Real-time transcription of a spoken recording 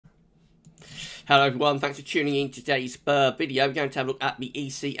Hello everyone, thanks for tuning in to today's video. We're going to have a look at the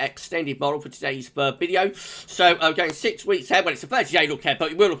EC extended model for today's video. So I'm going 6 weeks ahead. Well, it's a 30-day look ahead, but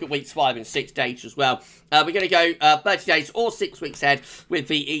we will look at weeks 5 and 6 dates as well. We're going to go 30 days or 6 weeks ahead with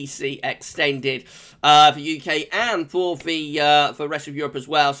the EC extended for UK and for the rest of Europe as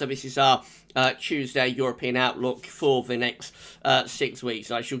well. So this is our Tuesday European outlook for the next 6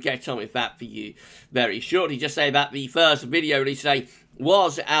 weeks. I shall get on with that for you very shortly. Just say about the first video release today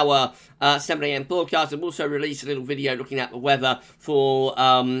was our 7 AM broadcast, and also released a little video looking at the weather for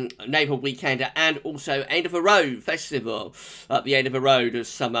Neighbourhood Weekend and also End of the Road Festival at the end of the road of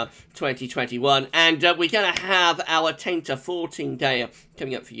summer 2021. And we're going to have our 10 to 14 day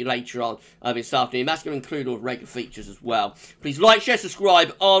coming up for you later on this afternoon. That's going to include all the regular features as well. Please like, share,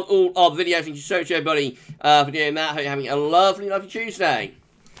 subscribe on all of the videos. Thank you so much everybody for doing that. Hope you're having a lovely Tuesday.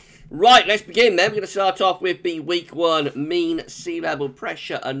 Right, let's begin then. We're going to start off with the week 1 mean sea level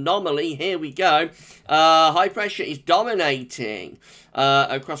pressure anomaly. Here we go. High pressure is dominating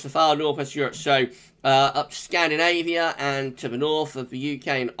across the far northwest Europe. So up to Scandinavia and to the north of the UK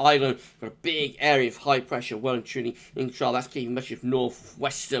and Ireland. Got a big area of high pressure well and truly in control. That's keeping much of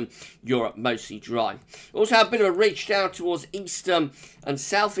northwestern Europe mostly dry. Also have a bit of a reach down towards eastern and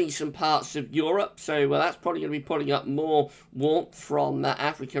southeastern parts of Europe. So that's probably going to be pulling up more warmth from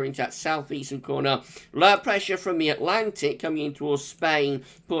Africa into that southeastern corner. Low pressure from the Atlantic coming in towards Spain,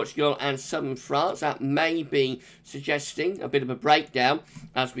 Portugal and southern France. That may be suggesting a bit of a breakdown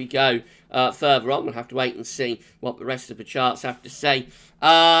as we go further on. We'll have to wait and see what the rest of the charts have to say.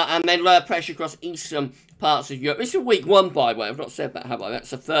 And then lower pressure across eastern parts of Europe. This is week 1, by the way. I've not said that, have I? That's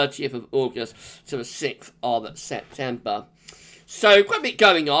the 30th of August to the 6th of September. So quite a bit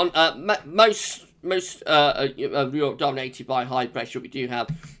going on. Most Europe dominated by high pressure. We do have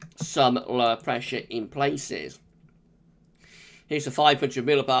some lower pressure in places. Here's a 500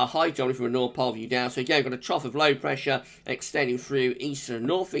 millibar high only from a North Pole view down. So again, we've got a trough of low pressure extending through eastern and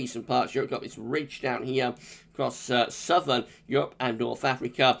northeastern parts of Europe. Got this ridge down here across southern Europe and North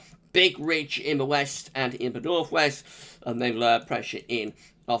Africa. Big ridge in the west and in the northwest. And then lower pressure in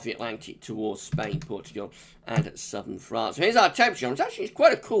off the Atlantic towards Spain, Portugal and southern France. So here's our temperature. It's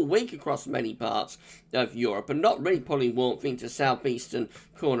quite a cool week across many parts of Europe and not really pulling warmth into the southeastern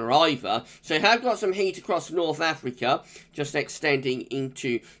corner either. So you have got some heat across North Africa, just extending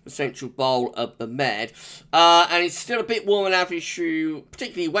into the central bowl of the Med. And it's still a bit warmer than average through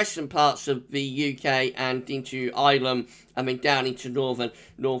particularly western parts of the UK and into Ireland and then down into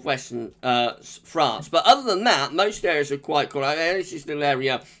northwestern France. But other than that, most areas are quite cool. This is a little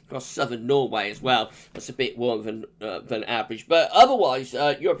area across southern Norway as well. That's a bit warmer than average. But otherwise,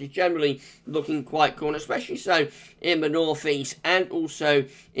 Europe is generally looking quite cool, especially so in the northeast and also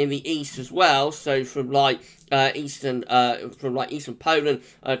in the east as well. So from eastern Poland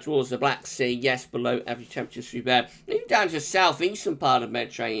towards the Black Sea, yes, below average temperatures through there. Even down to the southeastern part of the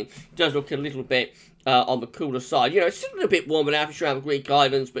Mediterranean, it does look a little bit on the cooler side. You know, it's still a little bit warmer than average around the Greek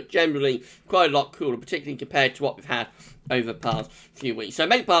islands, but generally quite a lot cooler, particularly compared to what we've had over the past few weeks. So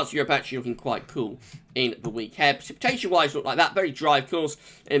many parts of Europe actually looking quite cool in the week ahead. Precipitation-wise, look like that. Very dry, of course,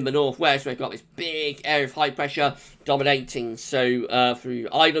 in the northwest. We've got this big area of high pressure dominating. So through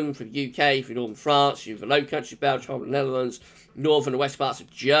Ireland, through the UK, through northern France, through the Low Country, Belgium, the Netherlands, northern and west parts of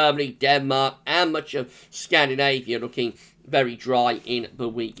Germany, Denmark, and much of Scandinavia looking very dry in the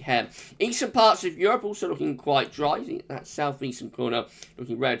week ahead. Eastern parts of Europe also looking quite dry. That southeastern corner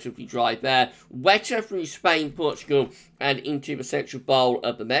looking relatively dry there. Wetter through Spain, Portugal, and into the central bowl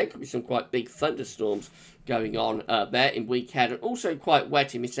of the Med. Could be some quite big thunderstorms going on there in week ahead, and also quite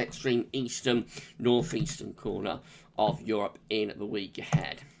wet in this extreme eastern, northeastern corner of Europe in the week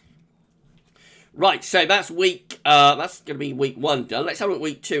ahead. Right, so that's going to be week 1 done. Let's have a look at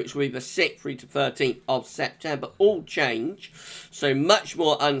week 2, which will be the 6th through to 13th of September. All change. So much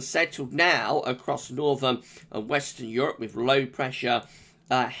more unsettled now across northern and western Europe with low pressure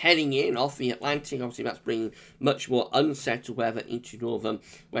heading in off the Atlantic. Obviously, that's bringing much more unsettled weather into northern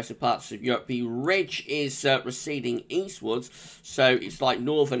western parts of Europe. The ridge is receding eastwards, so it's like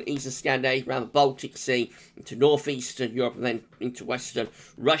northern eastern Scandinavia around the Baltic Sea into northeastern Europe and then into western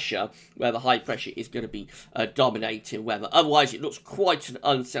Russia, where the high pressure is going to be dominating weather. Otherwise, it looks quite an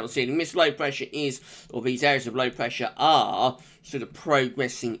unsettled scene. This low pressure is, or these areas of low pressure are sort of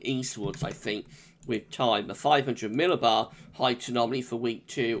progressing eastwards, I think, with time. The 500 millibar height anomaly for week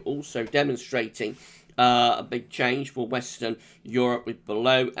 2 also demonstrating a big change for Western Europe with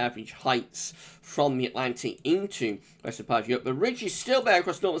below average heights from the Atlantic into western part of Europe. The ridge is still there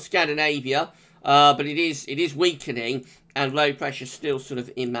across northern Scandinavia but it is weakening, and low pressure still sort of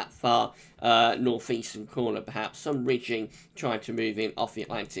in that far northeastern corner, perhaps. Some ridging trying to move in off the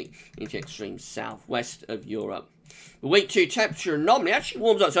Atlantic into extreme southwest of Europe. The week 2 temperature anomaly actually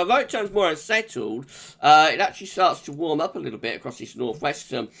warms up, so although it turns more unsettled, it actually starts to warm up a little bit across this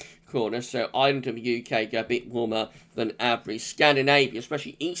northwestern corner. So Ireland and the UK go a bit warmer than average. Scandinavia,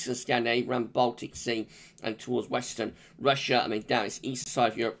 especially eastern Scandinavia, around the Baltic Sea and towards western Russia, I mean down its east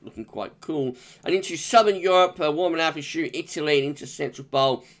side of Europe, looking quite cool. And into southern Europe, warmer than average through Italy and into central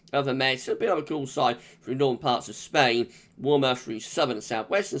bowl of the Med. So a bit on the cool side through northern parts of Spain, warmer through southern and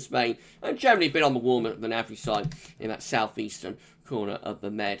southwestern Spain, and generally a bit on the warmer than average side in that southeastern corner of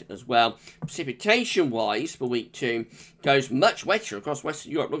the Med as well. Precipitation wise for week 2 goes much wetter across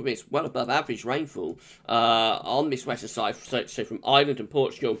Western Europe. Look at this, well above average rainfall on this western side. So from Ireland and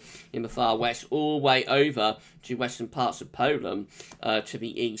Portugal in the far west all the way over to western parts of Poland to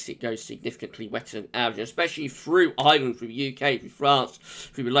the east, it goes significantly wetter than average, especially through Ireland, through the UK, through France,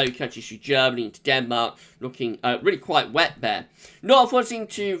 through the Low Countries, through Germany, into Denmark, looking really quite wet there. Northwards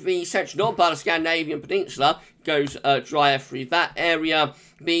into the central north part of Scandinavian Peninsula, goes drier through that area.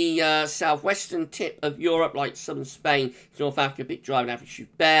 The southwestern tip of Europe, like southern Spain, North Africa, a bit drier than average through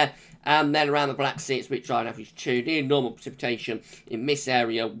there. And then around the Black Sea, it's a bit drier than average too. Near normal precipitation in this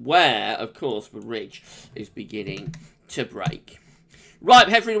area, where, of course, the ridge is beginning to break. Right,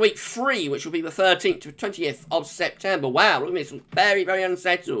 we head through to week 3, which will be the 13th to 20th of September. Wow, look at this, very, very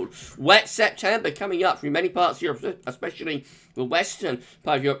unsettled. Wet September coming up through many parts of Europe, especially the western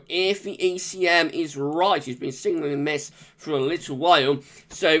part of Europe. If the ECM is right, it's been signalling this for a little while.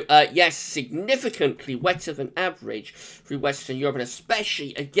 So, yes, significantly wetter than average through Western Europe, and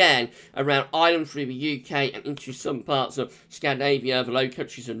especially, again, around Ireland, through the UK, and into some parts of Scandinavia, the Low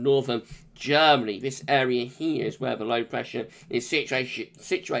Countries of northern Germany. This area here is where the low pressure is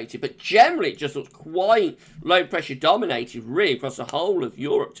situated, but generally it just looks quite low pressure dominated really across the whole of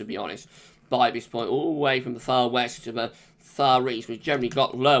Europe, to be honest, by this point, all the way from the far west to the far east. We've generally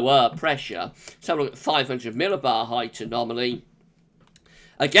got lower pressure. So have a look at 500 millibar height anomaly.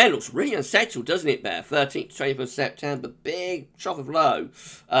 Again, looks really unsettled, doesn't it, there? 13th to 20th of September, big trough of low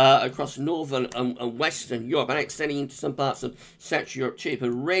across northern and western Europe, and extending into some parts of central Europe too.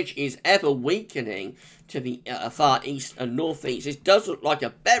 The ridge is ever weakening to the far east and northeast. This does look like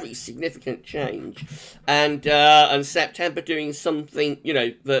a very significant change, and September doing something, you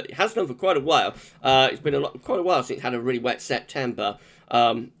know, that it has done for quite a while. It's been quite a while since it had a really wet September.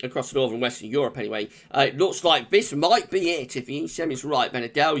 Across northern and western Europe anyway. It looks like this might be it. If the ECM is right, then a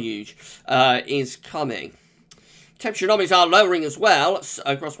deluge is coming. Temperature anomalies are lowering as well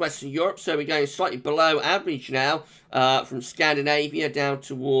across Western Europe, so we're going slightly below average now from Scandinavia down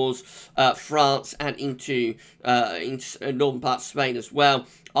towards France and into northern parts of Spain as well.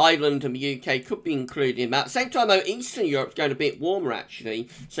 Ireland and the UK could be included in that. At the same time, though, Eastern Europe's going a bit warmer, actually.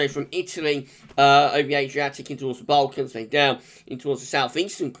 So from Italy over the Adriatic into towards the Balkans, then down in towards the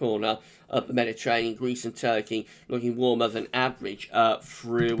southeastern corner of the Mediterranean, Greece and Turkey, looking warmer than average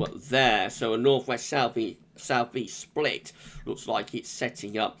through there. So a northwest-southeast split looks like it's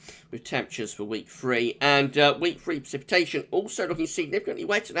setting up with temperatures for week 3. And week 3 precipitation also looking significantly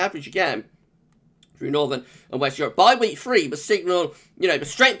wetter than average again through northern and west Europe. By week 3, the signal, you know, the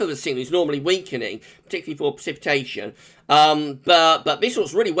strength of the signal is normally weakening, particularly for precipitation. But this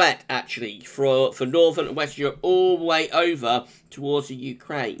looks really wet, actually, for northern and west Europe, all the way over towards the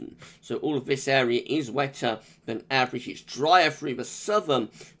Ukraine. So all of this area is wetter than average. It's drier through the southern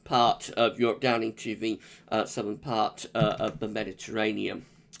part of Europe, down into the southern part of the Mediterranean.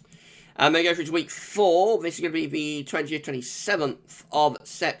 And then go through to week 4. This is going to be the 20th, 27th of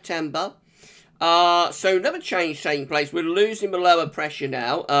September. So another change taking place. We're losing the lower pressure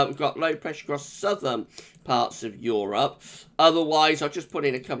now. We've got low pressure across southern parts of Europe. Otherwise, I'll just put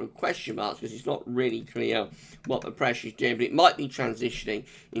in a couple of question marks because it's not really clear what the pressure is doing, but it might be transitioning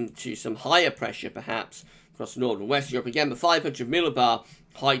into some higher pressure perhaps across northern and west Europe. Again, the 500 millibar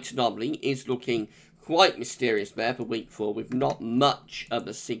height anomaly is looking quite mysterious there for week 4 with not much of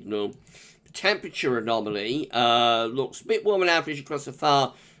a signal. The temperature anomaly looks a bit warmer than average across the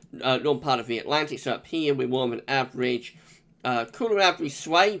far northern part of the Atlantic. So up here we're warmer than average. Cooler than average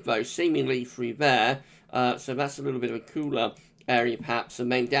sway though, seemingly through there. So that's a little bit of a cooler area perhaps.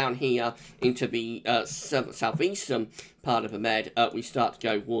 And then down here into the southeastern part of the Med, we start to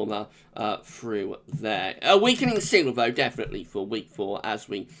go warmer through there. A weakening signal though, definitely for week 4, as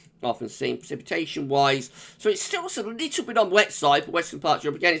we often see precipitation wise. So it's still a little bit on the wet side for western parts of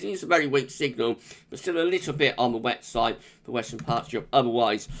Europe. Again, it is a very weak signal, but still a little bit on the wet side for western parts of Europe.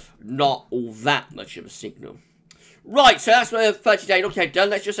 Otherwise, not all that much of a signal. Right, so that's the 30-day look ahead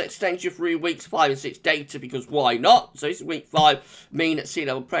done. Let's just extend you through weeks 5 and 6 data, because why not? So this is week 5, mean sea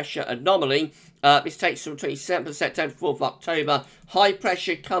level pressure anomaly. This takes from 27th of September to 4th of October. High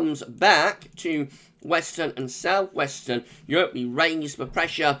pressure comes back to western and southwestern Europe. We raise the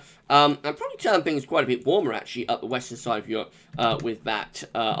pressure and probably turn things quite a bit warmer, actually, up the western side of Europe with that.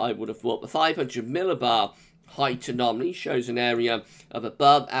 I would have thought the 500 millibar height anomaly shows an area of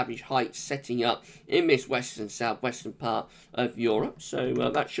above average height setting up in this western southwestern part of Europe. So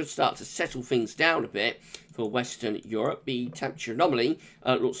that should start to settle things down a bit for Western Europe. The temperature anomaly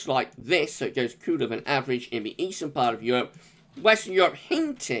looks like this, so it goes cooler than average in the eastern part of Europe. Western Europe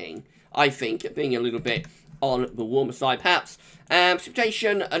hinting, I think, at being a little bit on the warmer side, perhaps.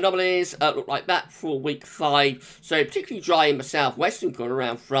 Precipitation anomalies look like that for week 5. So particularly dry in the southwestern corner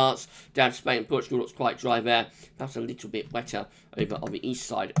around France, down to Spain and Portugal, looks quite dry there. Perhaps a little bit wetter over on the east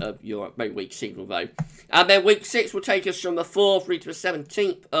side of Europe. Very weak signal though. And then week 6 will take us from the 4th through to the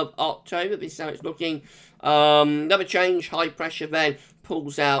 17th of October. This is how it's looking. Another change, high pressure then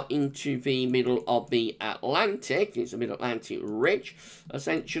pulls out into the middle of the Atlantic. It's a mid-Atlantic ridge,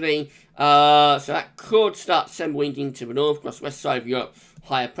 essentially. So that could start to send wind into the north, across the west side of Europe.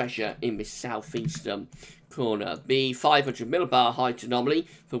 Higher pressure in the southeastern corner. The 500 millibar height anomaly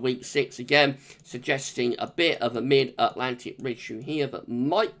for week 6, again, suggesting a bit of a mid-Atlantic ridge through here that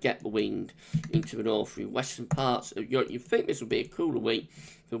might get the wind into the north through western parts of Europe. You'd think this would be a cooler week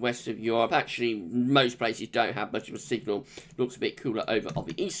for west of Europe. Actually, most places don't have much of a signal. Looks a bit cooler over on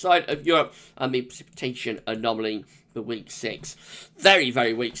the east side of Europe. And the precipitation anomaly for week 6. Very,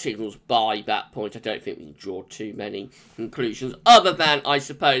 very weak signals by that point. I don't think we can draw too many conclusions, other than, I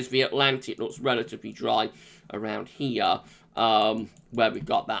suppose, the Atlantic looks relatively dry around here, where we've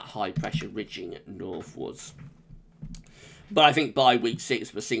got that high pressure ridging northwards. But I think by week 6,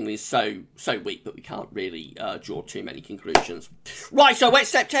 the signal is so weak that we can't really draw too many conclusions. Right, so wet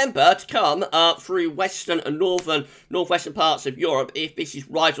September to come through western and northwestern parts of Europe, if this is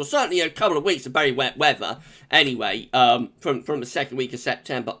right, or certainly a couple of weeks of very wet weather. Anyway, from the second week of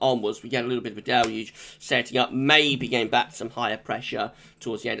September onwards, we get a little bit of a deluge setting up, maybe getting back to some higher pressure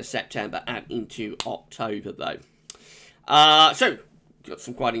towards the end of September and into October, though. So, got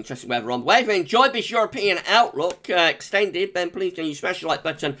some quite interesting weather on the way. If you enjoyed this European Outlook extended, then please do smash the like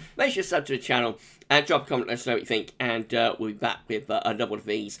button, make sure you sub to the channel, and drop a comment, let us know what you think, and we'll be back with another one of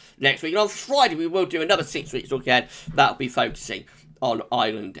these next week. And on Friday, we will do another 6 weeks look ahead. That'll be focusing on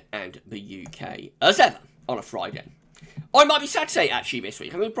Ireland and the UK, as ever, on a Friday. Or it might be Saturday, actually, this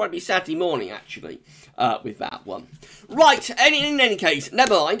week. I mean, it'll probably be Saturday morning, actually, with that one. Right, in any case,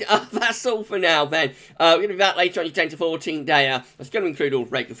 never mind. That's all for now, then. We're going to be back later on your 10 to 14 day. That's going to include all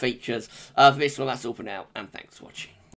the regular features. For this one, that's all for now, and thanks for watching.